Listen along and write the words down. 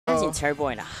haven't seen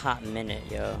TerraBoy in a hot minute,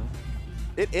 yo.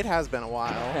 It has been a while.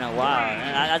 It's been a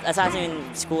while. That's how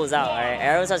soon school is out, alright?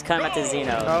 Arrows has come back to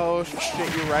Xeno. Oh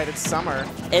shit, you're right. It's summer.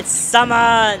 It's summer.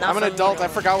 I'm an adult. I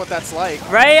forgot what that's like.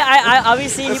 Right? I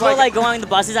obviously people like going on the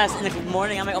buses in the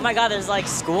morning. I'm like, oh my god, there's like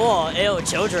school. Ew,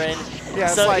 children. Yeah,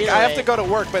 it's so like I have to go to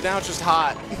work, but now it's just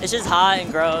hot. It's just hot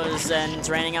and gross, and it's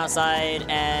raining outside,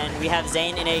 and we have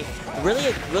Zane in a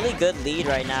really good lead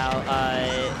right now.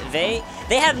 They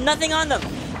have nothing on them.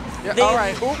 Yeah, they all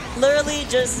right. Literally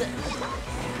just.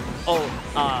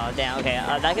 Oh, damn. Okay,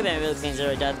 that could have been a really clean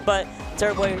 0 death, but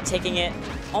TerraBoy taking it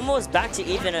almost back to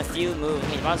even a few moves. I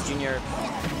mean, Bowser Jr.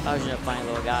 a funny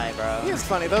little guy, bro. He is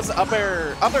funny. Those up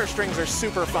air strings are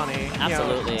super funny.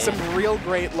 Absolutely. You know, some real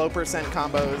great low percent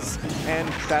combos, and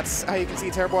that's how you can see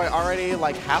TerraBoy already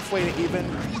like halfway to even,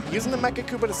 using the Mecha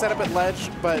Koopa to set up at ledge,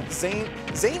 but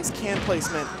Zane's can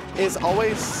placement is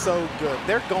always so good.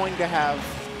 They're going to have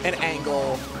an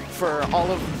angle for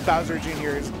all of Bowser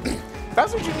Jr.'s.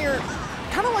 Bowser Jr.,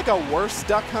 kind of like a worse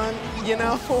duck hunt, you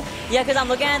know? Yeah, because I'm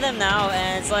looking at them now,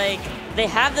 and it's like, they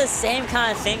have the same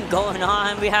kind of thing going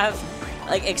on. We have,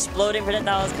 like, exploding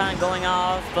projectiles kind of going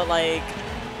off, but, like...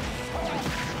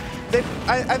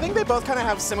 I think they both kind of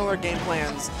have similar game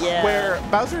plans, where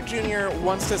Bowser Jr.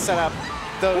 wants to set up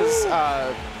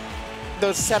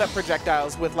those setup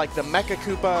projectiles with, like, the Mecha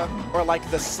Koopa or, like,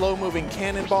 the slow-moving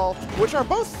cannonball, which are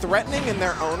both threatening in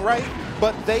their own right,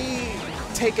 but they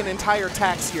take an entire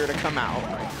tax here to come out.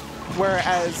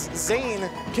 Whereas Zane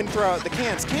can throw out the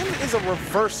cans. Can is a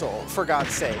reversal, for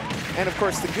God's sake. And of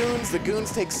course the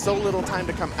goons take so little time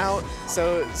to come out,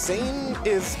 so Zane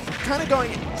is kind of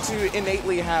going to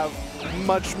innately have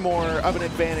much more of an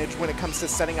advantage when it comes to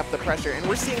setting up the pressure. And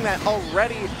we're seeing that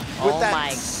already with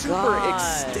that super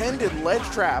extended ledge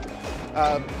trap,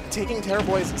 taking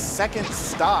TerraBoy's second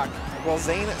stock, while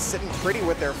Zane sitting pretty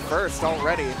with their first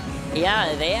already.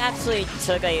 Yeah, they actually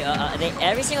took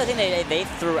every single thing they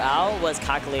threw out was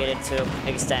calculated to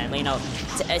extent. You know,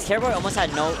 TerraBoy almost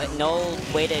had no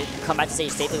way to come back to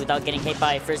stage safely without getting hit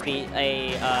by Frisbee,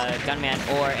 a gunman,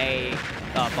 or a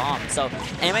bomb. So,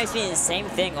 and it might be the same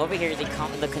thing over here. The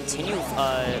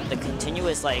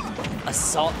continuous like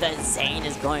assault that Zane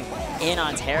is going in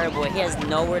on TerraBoy. He has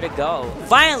nowhere to go.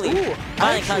 Finally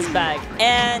comes back,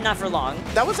 and not for long.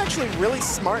 That was actually really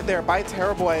smart there by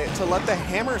TerraBoy to let the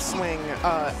hammer swing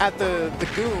at the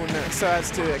goon so as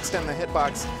to extend the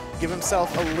hitbox, give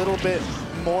himself a little bit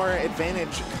more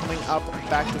advantage coming up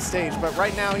back to stage. But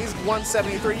right now he's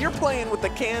 173. You're playing with the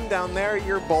can down there.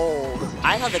 You're bold.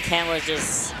 I thought the can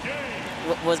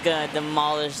was gonna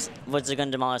demolish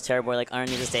TerraBoy like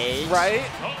underneath the stage. Right.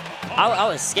 I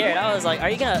was scared. I was like, are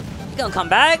you gonna come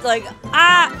back? Like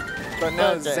ah. But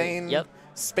no, Zane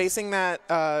spacing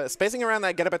around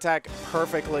that get up attack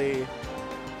perfectly.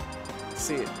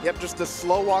 See it. Yep, just the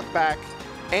slow walk back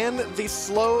and the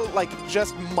slow, like,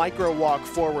 just micro walk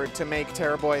forward to make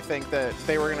TerraBoy think that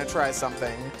they were going to try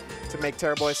something, to make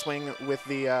TerraBoy swing with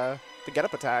the get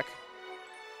up attack.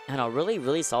 I know,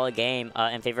 really solid game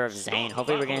in favor of Zane.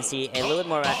 Hopefully we're going to see a little bit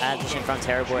more adaptation from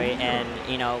TerraBoy, and,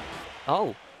 you know,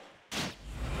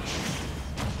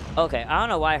 okay, I don't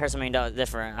know why I heard something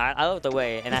different. I looked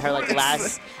away, and I heard like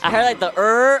I heard like the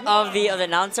of the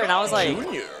announcer, and I was like,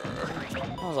 Junior.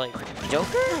 I was like,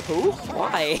 Joker? Who?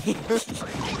 Why?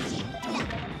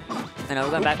 I know we're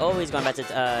going back. Oh, he's going back to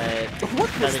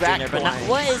what was that Junior, but not,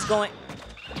 what is going?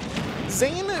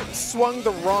 Zane swung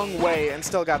the wrong way and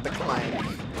still got the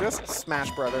climb. Just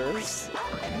Smash Brothers.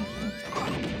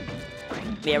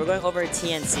 Yeah, we're going over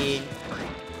TNC.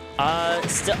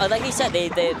 Still, like you said,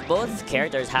 they both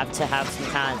characters have to have some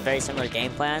kind of very similar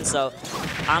game plan, so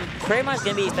I'm pretty much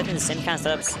going to be expecting the same kind of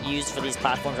setups used for these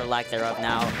platforms or lack thereof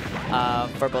now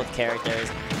for both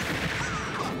characters.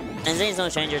 And Zane's no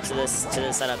stranger to this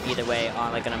setup either way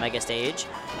on like on a mega stage.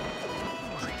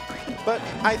 But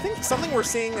I think something we're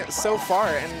seeing so far,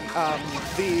 and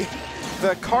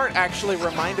the cart actually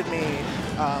reminded me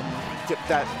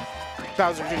that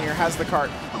Bowser Jr. has the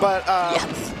cart, but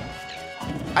yes.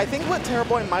 I think what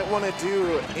TerraBoy might want to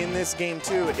do in this game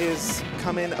too is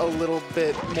come in a little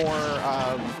bit more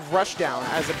rush down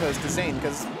as opposed to Zane,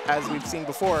 because as we've seen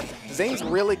before, Zane's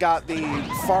really got the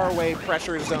far away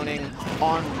pressure zoning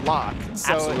on lock.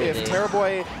 So Absolutely. If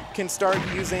TerraBoy can start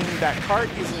using that cart,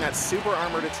 using that super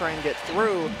armor to try and get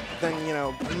through, then, you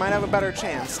know, you might have a better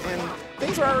chance. And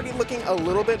things are already looking a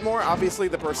little bit more. Obviously,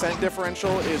 the percent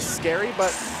differential is scary,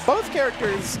 but both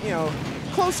characters, you know,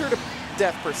 closer to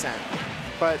death percent.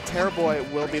 But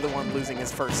TerraBoy will be the one losing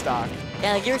his first stock.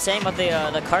 Yeah, like you were saying about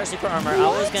the car super armor, I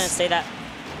was gonna say that.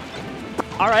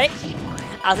 All right,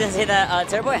 I was gonna say that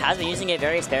TerraBoy has been using it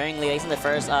very sparingly. At least in the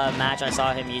first match, I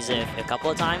saw him use it a couple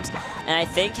of times, and I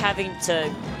think having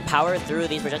to power through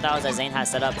these projectiles that Zane has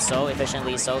set up so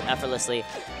efficiently, so effortlessly,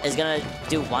 is gonna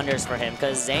do wonders for him.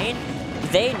 Because Zane,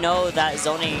 they know that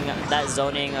zoning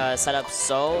setup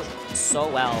so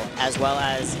well as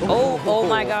oh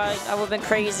my god, that would have been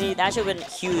crazy. That should have been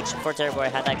huge for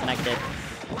TerraBoy had that connected.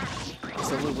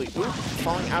 Absolutely. Ooh,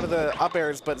 falling out of the up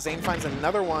airs, but Zane finds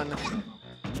another one.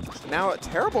 Now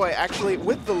TerraBoy actually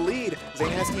with the lead.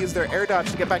 Zane has to use their air dodge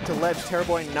to get back to ledge.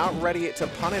 TerraBoy not ready to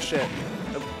punish it.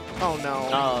 Oh no.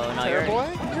 Oh no,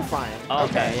 TerraBoy, you're fine.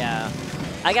 Okay, yeah.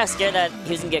 I got scared that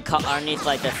he was gonna get caught underneath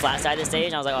like the flat side of the stage,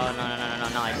 and I was like, oh no,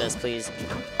 not like this, please.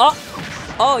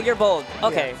 Oh, you're bold.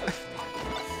 Okay. Yeah.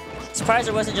 Surprised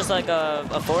there wasn't just like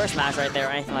a forward smash right there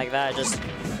or anything like that. Just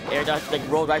air dodge, like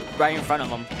rolled right in front of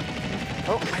him.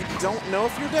 Oh, I don't know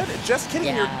if you're dead. Just kidding,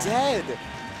 yeah. You're dead.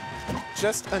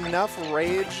 Just enough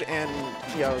rage and,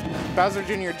 you know, Bowser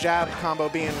Jr. jab combo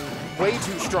being way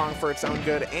too strong for its own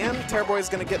good, and TerraBoy is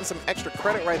going to get some extra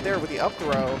credit right there with the up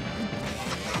throw.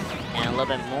 And a little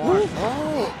bit more.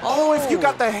 Oh, if you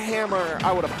got the hammer,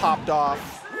 I would have popped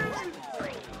off.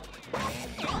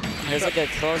 It was like a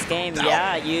close game.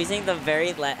 Yeah, using the very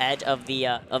edge of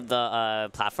the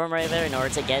platform right there in order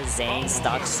to get Zane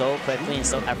stuck so quickly and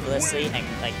so effortlessly, and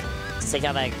like take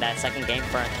out like that second game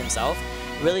for himself.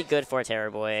 Really good for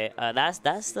TerraBoy. That's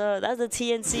the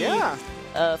TNC. Yeah.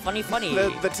 Funny.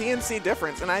 The TNC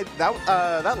difference, and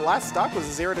that last stock was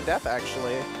 0 to death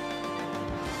actually.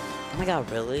 Oh my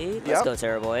god, really? Let's go,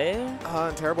 TerraBoy.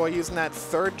 TerraBoy using that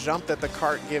third jump that the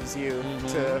cart gives you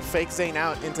to fake Zane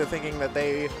out into thinking that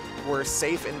they were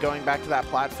safe in going back to that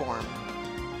platform.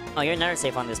 Oh, you're never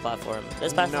safe on this platform.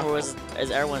 This platform is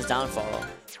everyone's downfall.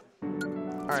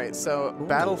 All right, so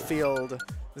Battlefield,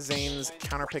 Zane's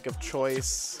counter pick of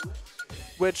choice,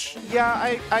 which, yeah,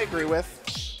 I agree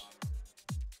with.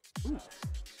 Ooh.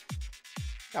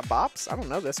 Got bops? I don't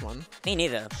know this one. Me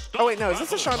neither. Oh wait, no, is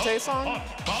this a Shantae song?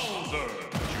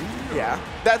 Yeah,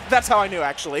 that's how I knew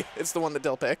actually. It's the one that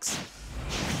Dill picks.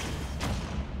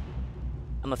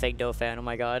 I'm a fake Doe fan, oh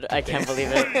my god. I can't believe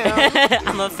it.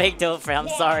 I'm a fake Doe fan, I'm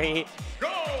sorry.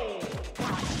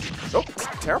 Oh,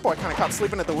 TerraBoy kind of caught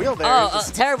sleeping at the wheel there.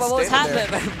 TerraBoy, what was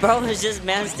happening? Bro was just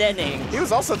man standing. He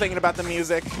was also thinking about the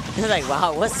music. He was like,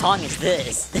 wow, what song is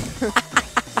this?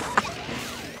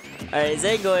 Alright,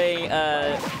 Zane going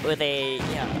with a,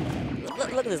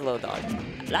 look at this little dog.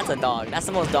 That's a dog. That's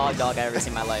the most dog I've ever seen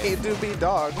in my life. He do be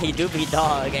dog. He do be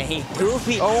dog, and he do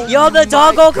be... Oh yo, the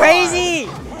dog go crazy!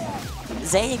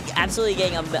 Zane absolutely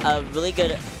getting a really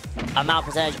good amount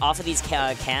percentage off of these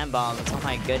can bombs. Oh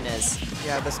my goodness.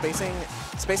 Yeah, the spacing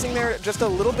there just a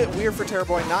little bit weird for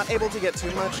TerraBoy. Not able to get too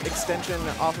much extension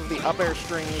off of the up air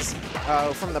strings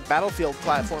from the Battlefield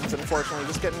platforms, unfortunately.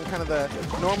 Just getting kind of the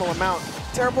normal amount.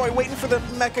 TerraBoy waiting for the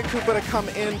Mecha Koopa to come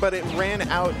in, but it ran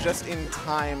out just in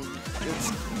time.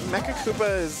 Mecha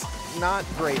Koopa is not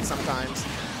great sometimes.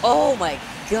 Oh my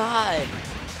god.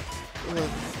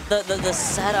 The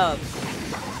setup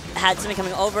had something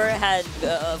coming over, had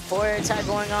a forward attack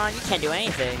going on. You can't do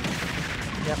anything.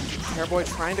 Yep,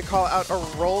 TerraBoy trying to call out a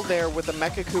roll there with the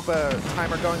Mecha Koopa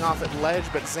timer going off at ledge,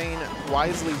 but Zane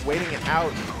wisely waiting it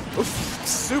out. Oof,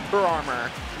 super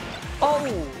armor.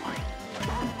 Oh!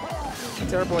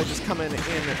 TerraBoy just coming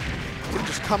in,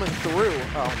 just coming through.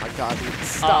 Oh my god, dude,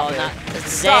 stop it.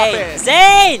 Stop it!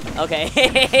 Zane!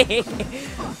 Okay.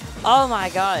 Oh my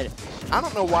god. I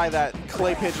don't know why that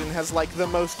clay pigeon has like the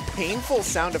most painful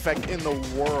sound effect in the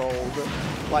world.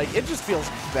 Like, it just feels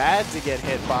bad to get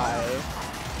hit by.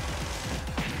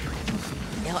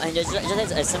 Yo, and just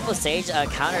a simple stage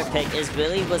counter pick is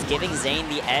really what's giving Zane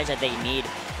the edge that they need.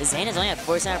 Zane is only at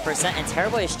 47%, and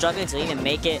TerraBoy is struggling to even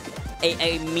make it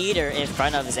a meter in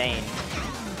front of Zane.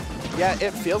 Yeah,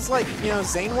 it feels like,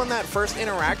 Zane won that first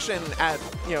interaction at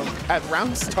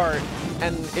round start,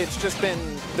 and it's just been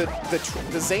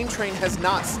the Zane train has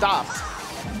not stopped.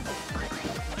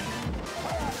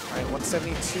 All right,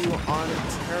 172 on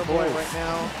TerraBoy right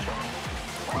now.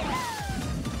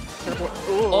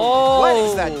 Oh! What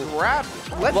is that grab?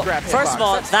 Let's grab hitbox. First of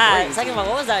all, that's that. crazy. Second of all,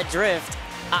 what was that drift?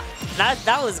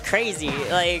 That was crazy.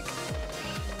 Like,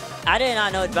 I did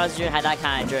not know Bowser Jr. had that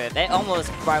kind of drift. It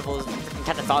almost rivals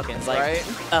Captain Falcons. Like, right?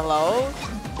 Hello?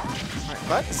 Right,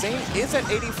 but Zane is at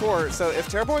 84, so if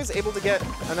TerraBoy is able to get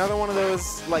another one of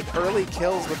those like early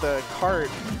kills with the cart,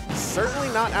 certainly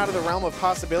not out of the realm of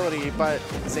possibility, but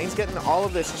Zane's getting all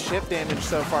of this chip damage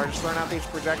so far, just throwing out these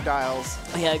projectiles.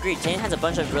 Yeah, agreed. Zane has a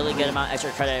bunch of really good amount of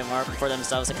extra credit and work for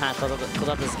themselves to kind of close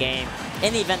up this game.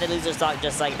 In the event they lose their stock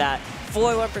just like that,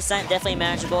 41%, definitely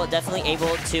manageable, definitely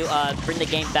able to bring the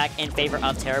game back in favor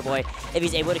of TerraBoy if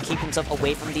he's able to keep himself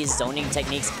away from these zoning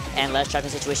techniques and less trapping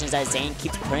situations that Zane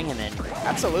keeps putting him in.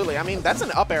 Absolutely. I mean, that's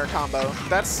an up air combo.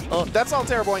 That's all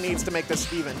TerraBoy needs to make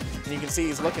this even. And you can see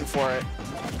he's looking for it.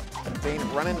 Zane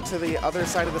running to the other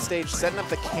side of the stage, setting up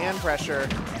the can pressure.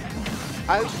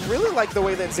 I really like the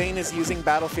way that Zane is using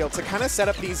Battlefield to kind of set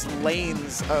up these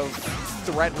lanes of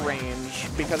threat range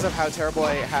because of how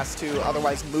TerraBoy has to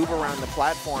otherwise move around the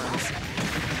platforms.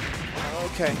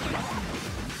 Okay.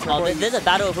 Oh, there's a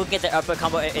battle of who can get the upper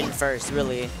combo in first,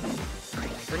 really.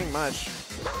 Pretty much.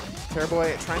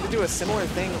 TerraBoy trying to do a similar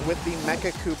thing with the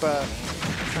Mecha Koopa,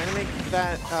 trying to make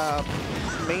that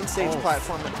main stage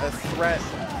platform a threat.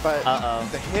 But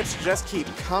the hits just keep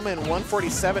coming.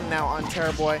 147 now on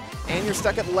TerraBoy, and you're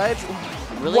stuck at ledge.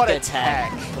 Really what good a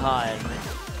tech. God.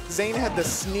 Zane had the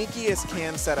sneakiest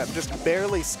can setup, just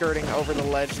barely skirting over the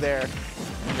ledge there.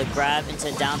 And the grab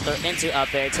into down throw into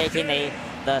up air, taking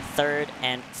the third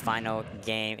and final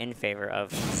game in favor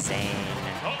of Zane.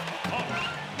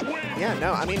 Yeah,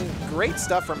 no, I mean, great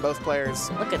stuff from both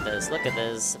players. Look at this, look at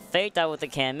this. Faked out with the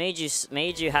can, made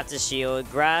you have to shield,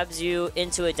 grabs you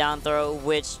into a down throw,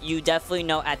 which you definitely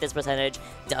know at this percentage,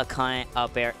 the current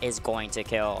up air is going to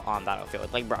kill on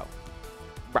Battlefield. Like, bro,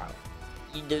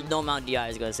 there's no amount of DI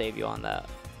is going to save you on that.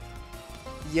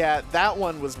 Yeah, that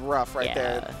one was rough right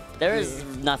there. There is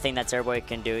nothing that TerraBoy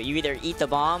can do. You either eat the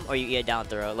bomb or you eat a down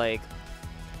throw. Like,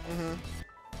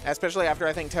 especially after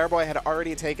I think TerraBoy had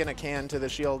already taken a can to the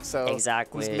shield, so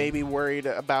exactly. he's maybe worried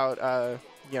about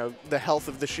you know, the health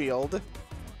of the shield.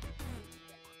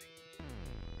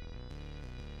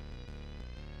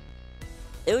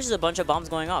 It was just a bunch of bombs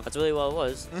going off. That's really what it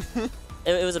was.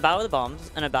 It was a battle of the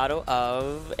bombs and a battle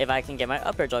of if I can get my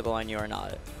up air juggle on you or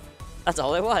not. That's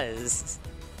all it was.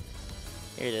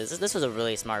 Here it is. This was a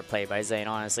really smart play by Zane,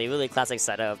 honestly. Really classic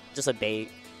setup. Just a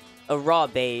bait. A raw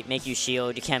bait, make you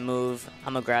shield, you can't move,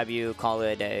 I'm gonna grab you, call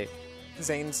it a day.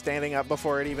 Zane standing up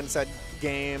before it even said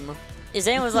game.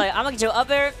 Zane was like, I'm gonna get you up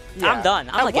air, I'm done.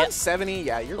 I'm at 170,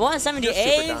 yeah, you're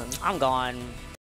 178, super done. I'm gone.